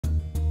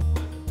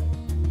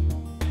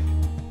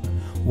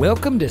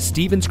Welcome to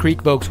Stevens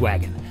Creek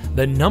Volkswagen,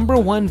 the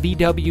 #1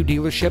 VW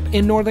dealership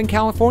in Northern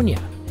California.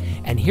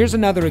 And here's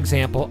another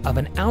example of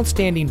an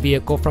outstanding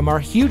vehicle from our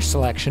huge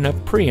selection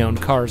of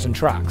pre-owned cars and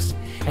trucks,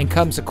 and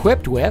comes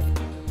equipped with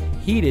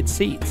heated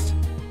seats,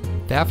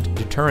 theft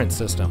deterrent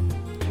system,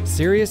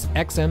 Sirius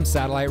XM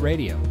satellite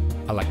radio,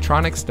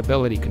 electronic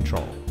stability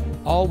control,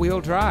 all-wheel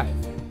drive,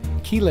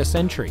 keyless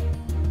entry,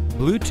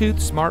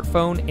 Bluetooth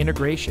smartphone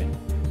integration,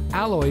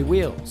 alloy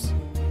wheels,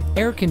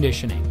 air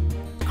conditioning,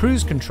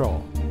 cruise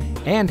control,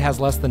 and has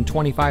less than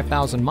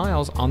 25,000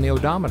 miles on the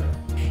odometer.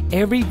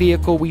 Every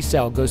vehicle we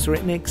sell goes through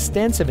an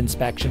extensive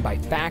inspection by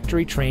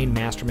factory-trained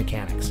master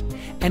mechanics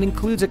and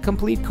includes a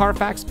complete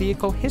Carfax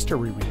vehicle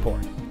history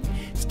report.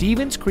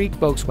 Stevens Creek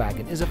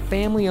Volkswagen is a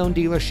family-owned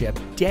dealership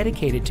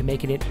dedicated to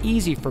making it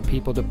easy for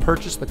people to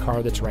purchase the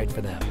car that's right for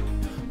them.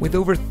 With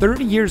over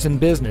 30 years in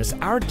business,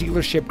 our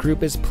dealership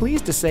group is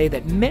pleased to say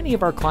that many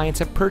of our clients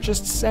have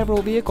purchased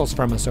several vehicles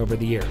from us over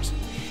the years.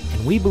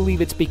 And we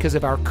believe it's because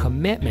of our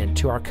commitment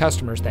to our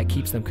customers that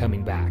keeps them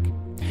coming back.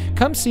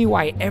 Come see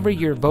why every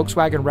year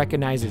Volkswagen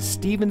recognizes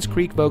Stevens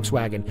Creek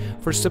Volkswagen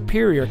for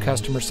superior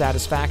customer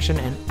satisfaction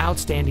and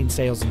outstanding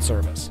sales and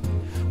service.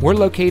 We're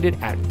located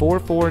at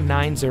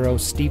 4490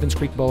 Stevens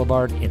Creek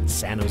Boulevard in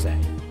San Jose.